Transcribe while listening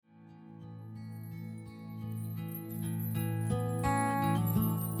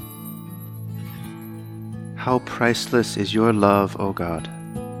How priceless is your love, O God!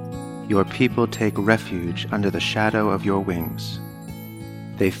 Your people take refuge under the shadow of your wings.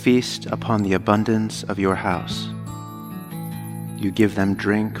 They feast upon the abundance of your house. You give them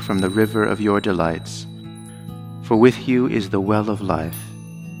drink from the river of your delights, for with you is the well of life,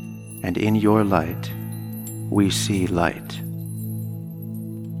 and in your light we see light.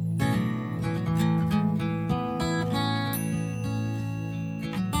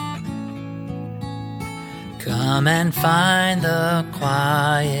 Come and find the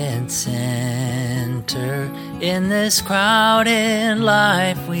quiet center in this crowded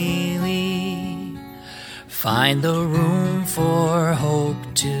life we lead. Find the room for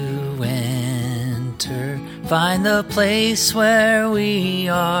hope to enter. Find the place where we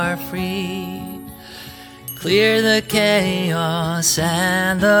are free. Clear the chaos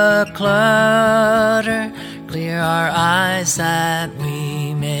and the clutter. Clear our eyes that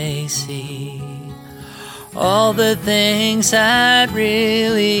we may see all the things that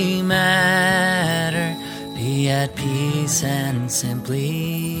really matter. Be at peace and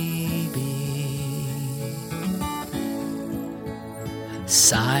simply be.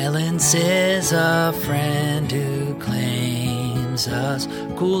 Silence is a friend who claims us,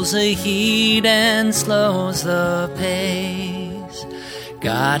 cools the heat and slows the pace.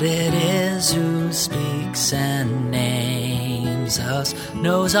 God it is who speaks and names us,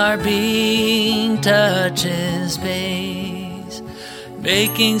 knows our being, touches base,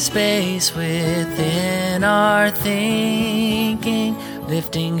 making space within our thinking,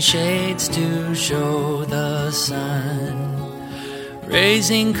 lifting shades to show the sun,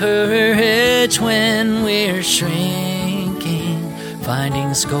 raising courage when we're shrinking,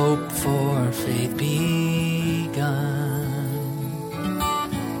 finding scope for faith begun.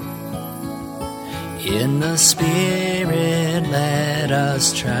 In the Spirit let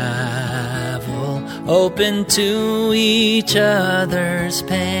us travel, open to each other's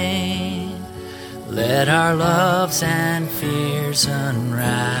pain. Let our loves and fears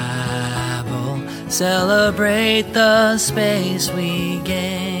unravel, celebrate the space we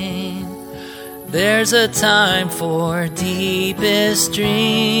gain. There's a time for deepest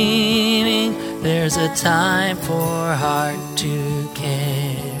dreaming, there's a time for heart to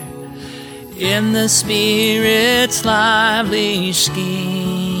care. In the Spirit's lively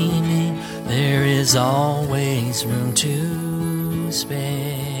scheming, there is always room to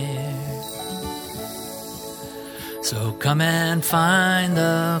spare. So come and find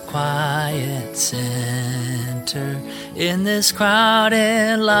the quiet center in this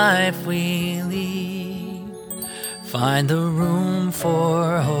crowded life we lead. Find the room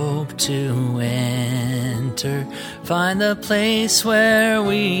for hope to enter. Find the place where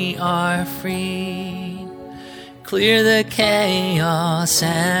we are free. Clear the chaos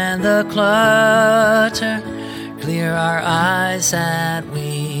and the clutter. Clear our eyes that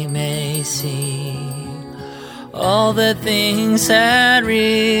we may see all the things that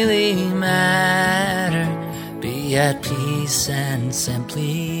really matter. Be at peace and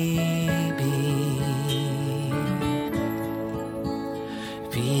simply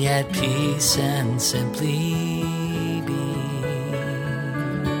be at peace and simply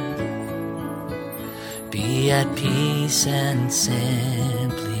be at peace and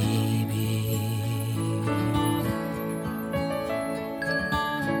simply be.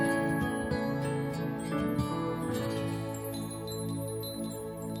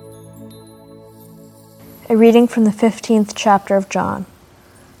 A reading from the 15th chapter of John.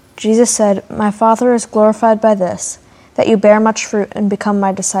 Jesus said, "My Father is glorified by this, that you bear much fruit and become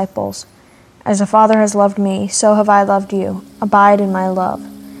my disciples. As the Father has loved me, so have I loved you. Abide in my love.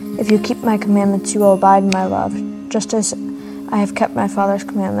 If you keep my commandments, you will abide in my love, just as I have kept my Father's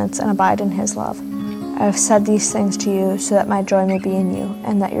commandments and abide in his love. I have said these things to you so that my joy may be in you,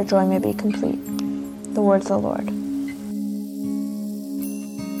 and that your joy may be complete." The word of the Lord.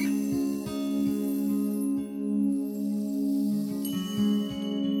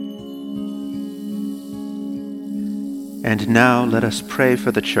 And now let us pray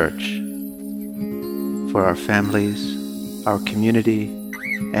for the church, for our families, our community,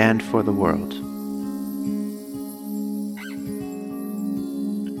 and for the world.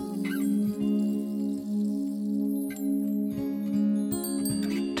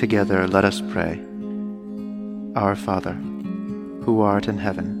 Together let us pray. Our Father, who art in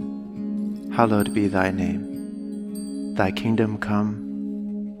heaven, hallowed be thy name. Thy kingdom come,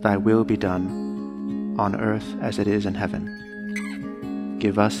 thy will be done, on earth as it is in heaven.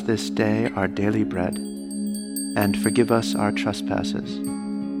 Give us this day our daily bread, and forgive us our trespasses,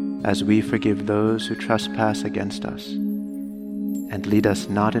 as we forgive those who trespass against us. And lead us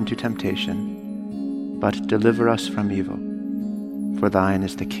not into temptation, but deliver us from evil. For thine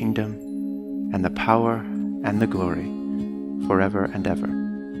is the kingdom, and the power, and the glory, forever and ever.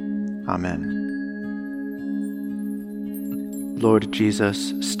 Amen. Lord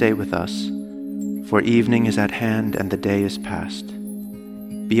Jesus, stay with us, for evening is at hand and the day is past.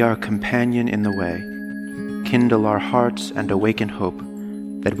 Be our companion in the way. Kindle our hearts and awaken hope,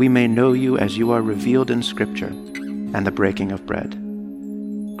 that we may know you as you are revealed in Scripture and the breaking of bread.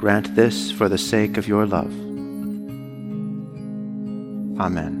 Grant this for the sake of your love.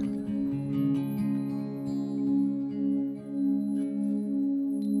 Amen.